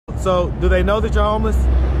So, do they know that you're homeless?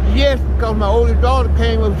 Yes, because my oldest daughter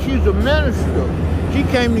came up. She's a minister. She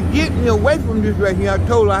came to get me away from this right here. I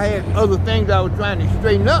told her I had other things I was trying to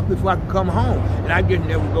straighten up before I could come home. And I just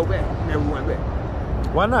never go back, never went back.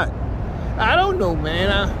 Why not? I don't know,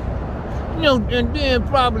 man. You know, and then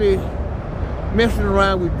probably messing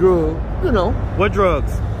around with drugs, you know. What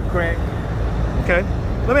drugs? Crack. Okay.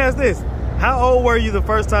 Let me ask this. How old were you the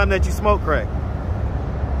first time that you smoked crack?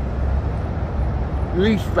 At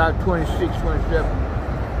least about 26, 27.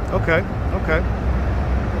 Okay, okay.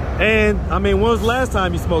 And, I mean, when was the last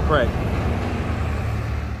time you smoked crack?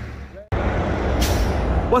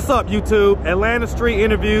 What's up, YouTube? Atlanta Street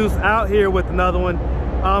Interviews out here with another one.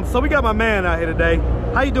 So we got my man out here today.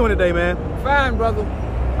 How you doing today, man? Fine, brother.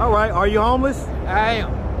 All right. Are you homeless? I am.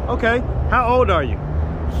 Okay. How old are you?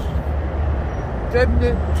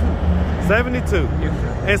 72. 72. Yes,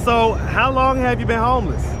 sir. And so, how long have you been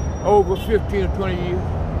homeless? Over 15 or 20 years.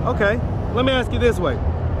 Okay. Let me ask you this way.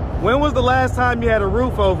 When was the last time you had a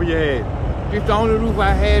roof over your head? It's the only roof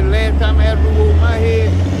I had. Last time I had a roof over my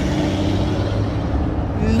head,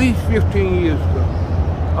 at least 15 years ago.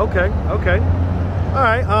 Okay, okay. All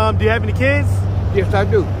right, do you have any kids? Yes, I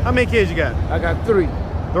do. How many kids you got? I got 3.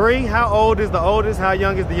 3? How old is the oldest? How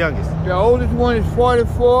young is the youngest? The oldest one is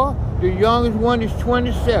 44. The youngest one is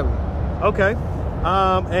 27. Okay.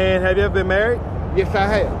 And have you ever been married? Yes, I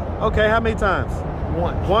have. Okay, how many times?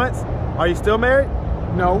 Once. Once? Are you still married?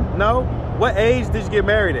 No. No? What age did you get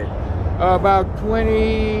married at? About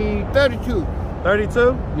 32.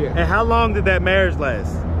 32? Yeah. And how long did that marriage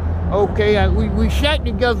last? Okay, we shot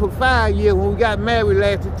together for 5 years. When we got married, we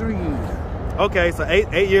lasted 3 years. Okay, so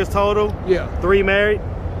 8 years total? Yeah. 3 married?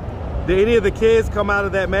 Did any of the kids come out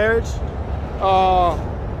of that marriage?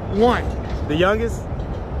 One. The youngest?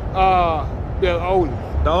 The oldest.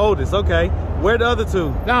 The oldest, okay. Where the other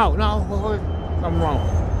 2? No, I'm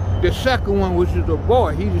wrong. The second one, which is a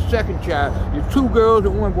boy, he's the second child. There's 2 girls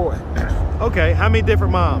and 1 boy. Okay, how many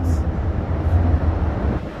different moms?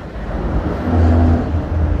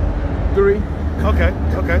 3. Okay,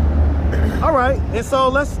 okay. All right, and so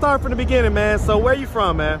let's start from the beginning, man. So where you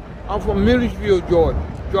from, man? I'm from Milledgeville, Georgia.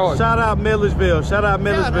 Shout out Milledgeville. Shout out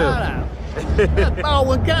Milledgeville. Shout out. That's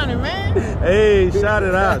Baldwin County, man. Hey, shout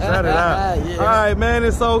it out, shout it out. Yeah. All right, man,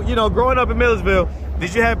 and so, you know, growing up in Milledgeville,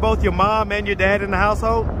 did you have both your mom and your dad in the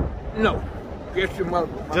household? No, just your mother.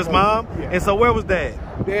 Just mom? Yeah. And so where was dad?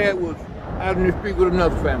 Dad was out in the street with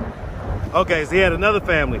another family. Okay, so he had another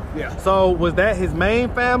family. Yeah. So was that his main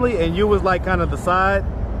family and you was like kind of the side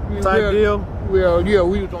type deal? Well, yeah,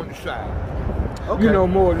 we was on the side. Okay. You know,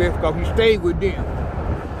 more or less, because he stayed with them.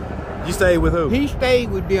 You stayed with who? He stayed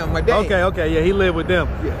with them, my dad. Okay, okay, yeah, he lived with them.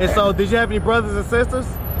 Yeah. And so did you have any brothers and sisters?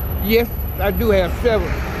 Yes, I do have 7.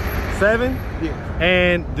 7? Yeah.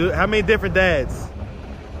 And how many different dads?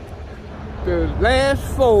 The last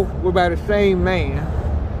 4 were by the same man,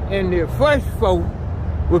 and the first 4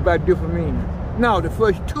 was by different men. No, the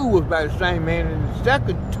first 2 was by the same man, and the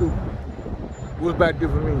second 2 was by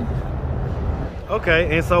different men.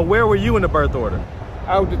 Okay, and so where were you in the birth order?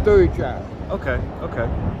 I was the 3rd child. Okay, okay.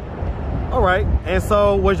 All right, and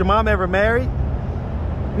so was your mom ever married?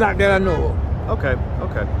 Not that I know of. Okay,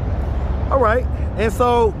 okay. All right, and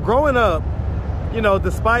so growing up, you know,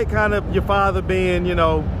 despite kind of your father being, you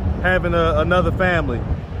know, having another family,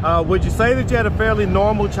 would you say that you had a fairly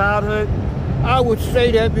normal childhood? I would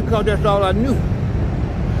say that because that's all I knew.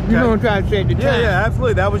 You know what I'm trying to say at the time? Yeah, yeah,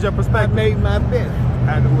 absolutely. That was your I perspective. made my best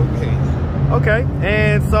out of what we had. Okay,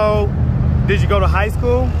 and so did you go to high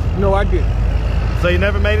school? No, I didn't. So you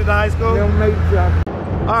never made it to high school? Never made it to high school.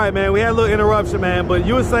 All right, man, we had a little interruption, man, but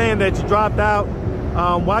you were saying that you dropped out.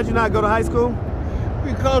 Why'd you not go to high school?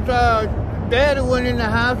 Because daddy went in the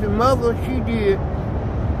house and mother, she did,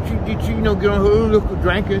 you know, get on her liquor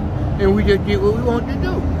drinking, and we just did what we wanted to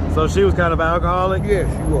do. So she was kind of alcoholic? Yes,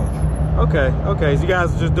 she was. Okay, okay, so you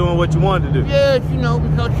guys were just doing what you wanted to do? Yes, you know,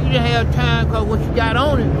 because she didn't have time, because when she got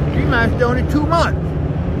on it, she might stay on it 2 months.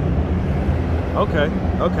 Okay,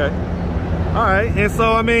 okay. All right, and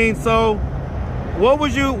so, I mean, so what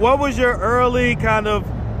was your early kind of,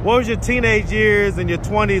 what was your teenage years and your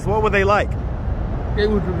 20s, what were they like? They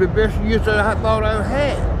was the best years that I thought I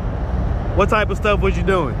had. What type of stuff was you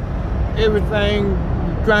doing? Everything,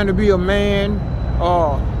 trying to be a man.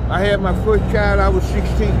 I had my first child, I was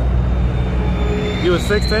 16. You were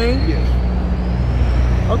 16?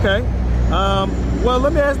 Yes. Okay. Well,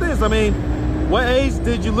 let me ask this. I mean, what age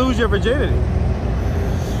did you lose your virginity?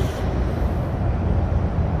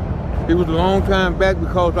 It was a long time back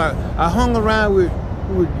because I hung around with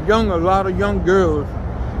a lot of young girls,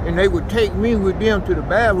 and they would take me with them to the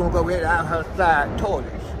bathroom because we had outside toilets.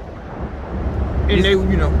 And they,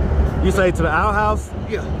 you know. You say to the outhouse?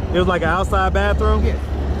 Yeah. It was like an outside bathroom? Yes.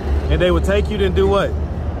 And they would take you to do what?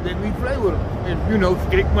 Let me play with them. And, you know,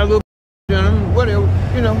 stick my little in them, whatever.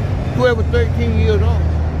 You know, 12 or 13 years old.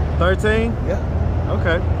 13? Yeah.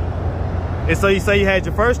 Okay. And so you say you had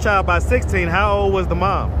your first child by 16. How old was the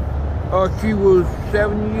mom? She was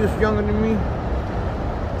 7 years younger than me.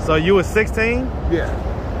 So you were 16? Yeah.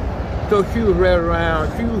 So she was right around,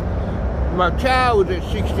 my child was at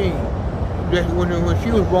 16. That's when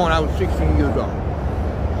she was born, I was 16 years old.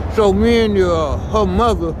 So me and her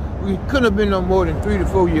mother, we couldn't have been no more than 3 to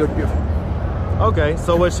 4 years different. Okay,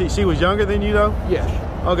 so was she was younger than you though? Yes.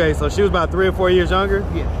 Okay, so she was about 3 or 4 years younger?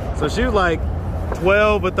 Yes. So she was like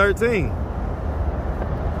 12 or 13.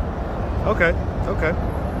 Okay, okay.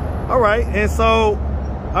 All right, and so,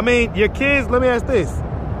 I mean, your kids, let me ask this.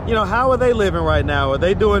 You know, how are they living right now?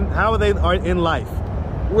 How are they in life?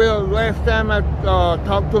 Well, last time I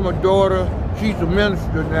talked to my daughter, she's a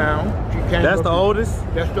minister now. She came. That's the oldest?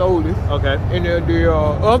 That's the oldest. Okay. And the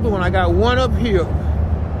other one, I got one up here,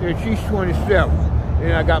 and she's 27.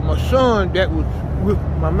 And I got my son that was with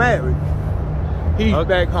my marriage. He's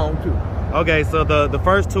back home too. Okay, so the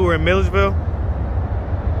first two are in Milledgeville?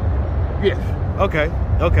 Yes. Okay,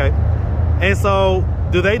 okay. And so,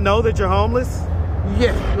 do they know that you're homeless?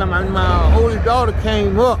 Yes. My oldest daughter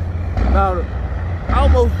came up about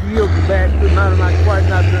almost a year back, but not quite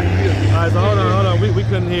not 30 years. All right, so hold on. We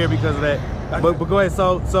couldn't hear because of that. But go ahead.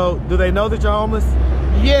 So do they know that you're homeless?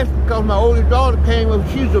 Yes, because my oldest daughter came up.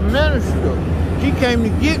 She's a minister. She came to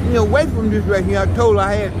get me away from this right here. I told her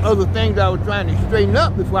I had other things I was trying to straighten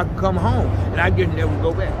up before I could come home, and I just never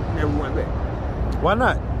go back. Never went back. Why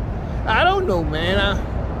not? I don't know, man.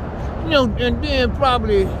 You know, and then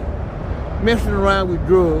probably messing around with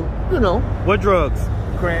drugs. You know. What drugs?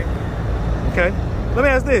 Crack. Okay. Let me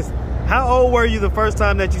ask this. How old were you the first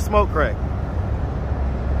time that you smoked crack?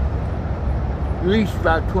 At least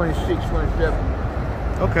about 26, 27.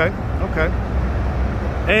 Okay, okay.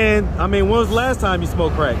 And, I mean, when was the last time you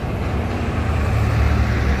smoked crack?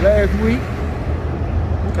 Last week.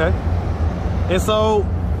 Okay. And so,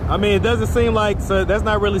 I mean, it doesn't seem like, so that's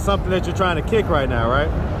not really something that you're trying to kick right now, right?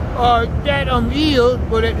 That I'm ill,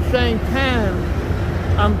 but at the same time,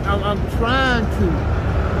 I'm trying to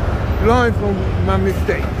learn from my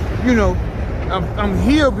mistakes. You know, I'm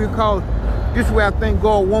here because this is where I think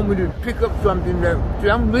God want me to pick up something that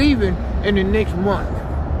I'm leaving in the next month.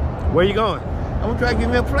 Where you going? I'm gonna try to get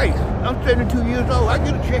me a place. I'm 72 years old. I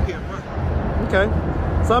get a check every month. Okay.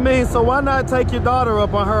 So I mean, so why not take your daughter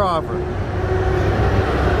up on her offer?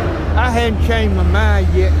 I hadn't changed my mind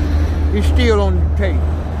yet. It's still on the table.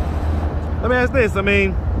 Let me ask this. I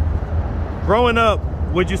mean, growing up,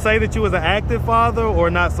 would you say that you was an active father or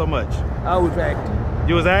not so much? I was active.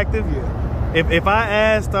 You was active? Yeah. If I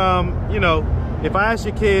asked, you know, if I asked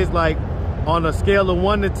your kids like on a scale of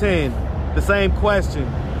 1 to 10, the same question,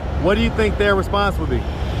 what do you think their response would be?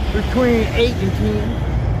 Between 8 and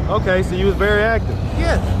 10. Okay, so you was very active.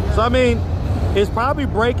 Yes. So I mean, it's probably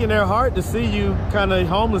breaking their heart to see you kind of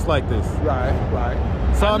homeless like this. Right,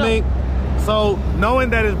 right. So I mean, so knowing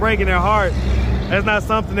that it's breaking their heart, that's not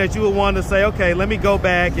something that you would want to say, okay, let me go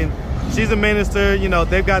back, and she's a minister, you know,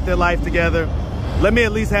 they've got their life together. Let me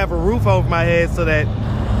at least have a roof over my head so that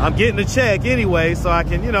I'm getting a check anyway, so I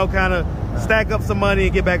can, you know, kind of stack up some money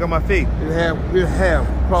and get back on my feet. You have.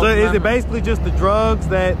 So is it basically just the drugs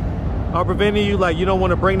that are preventing you, like you don't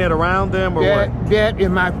want to bring that around them, or what? That is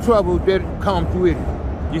my trouble that comes with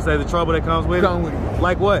it. You say the trouble that comes with it?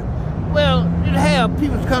 Like what? Well, you have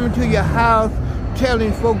people coming to your house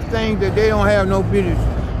telling folks things that they don't have no business,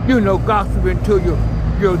 you know, gossiping to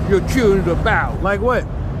your children about. Like what?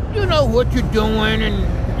 You know what you're doing, and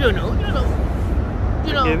you know.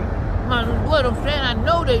 What I'm saying, I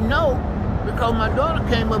know they know, because my daughter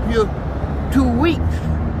came up here 2 weeks,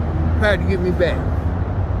 tried to get me back.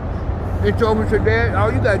 They told me, said, Dad,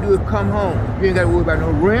 all you gotta do is come home. You ain't gotta worry about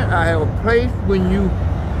no rent. I have a place when you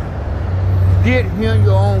get here,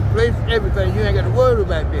 your own place, everything. You ain't gotta worry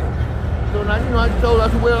about that. So now, you know, I told her, I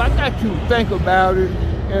said, well, I got to think about it.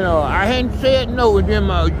 You know, I hadn't said no. And then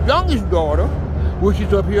my youngest daughter, which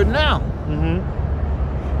is up here now,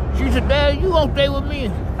 she said, Dad, you gonna stay with me?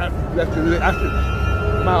 I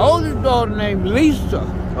said, my oldest daughter named Lisa.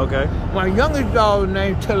 Okay. My youngest daughter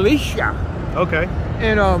named Talisha. Okay.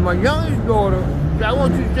 And my youngest daughter said, I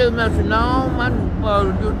want you to stay with me. I said, no, my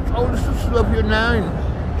older sister's up here now,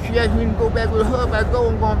 and she asked me to go back with her. If I go,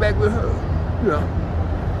 I'm going back with her.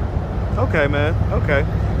 Yeah. Okay, man. Okay.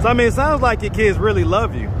 So, I mean, it sounds like your kids really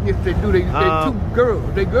love you. Yes, they do. They two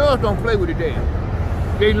girls. The girls don't play with the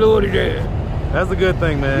dad. They love the dad. That's a good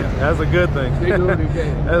thing, man. Yeah. That's a good thing. They love the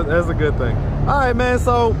dad. That's a good thing. All right, man.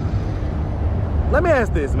 So let me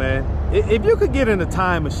ask this, man. If you could get in a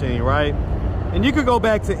time machine, right? And you could go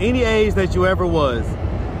back to any age that you ever was,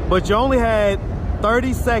 but you only had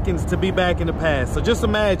 30 seconds to be back in the past. So just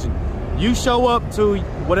imagine you show up to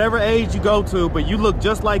whatever age you go to, but you look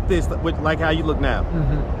just like this, like how you look now.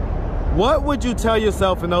 What would you tell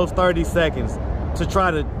yourself in those 30 seconds to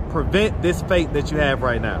try to prevent this fate that you have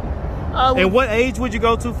right now? And what age would you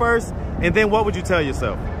go to first? And then what would you tell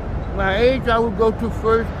yourself? My age I would go to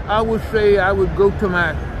first, I would say I would go to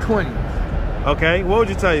my 20s. Okay, what would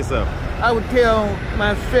you tell yourself? I would tell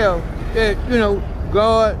myself that, you know,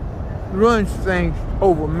 God runs things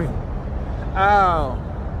over me.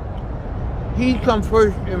 He come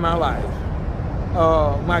first in my life.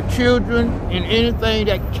 My children and anything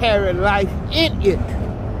that carry life in it.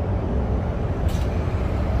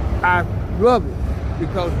 I love it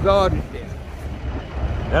because God is there.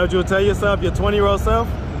 That what you would tell yourself, your 20-year-old self?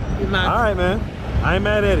 All right, man. I ain't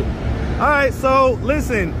mad at it. All right, so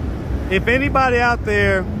listen, if anybody out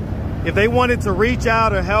there, if they wanted to reach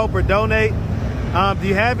out or help or donate, do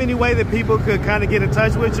you have any way that people could kind of get in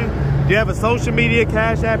touch with you? Do you have a social media,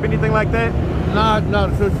 Cash App, anything like that?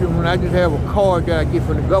 Not a social media. I just have a card that I get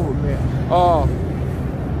from the government.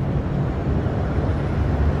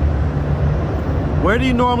 Where do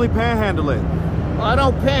you normally panhandle it? I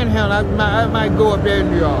don't panhandle. I might go up there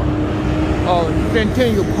in the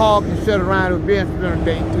Centennial Park and sit around with Ben Spinner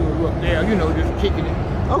Day too up there, you know, just kicking it.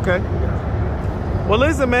 Okay. Well,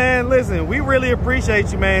 listen, man, listen, we really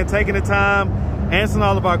appreciate you, man, taking the time, answering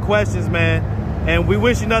all of our questions, man. And we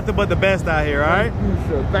wish you nothing but the best out here, all right? Thank you,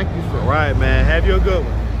 sir. Thank you, sir. All right, man. Have you a good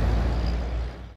one.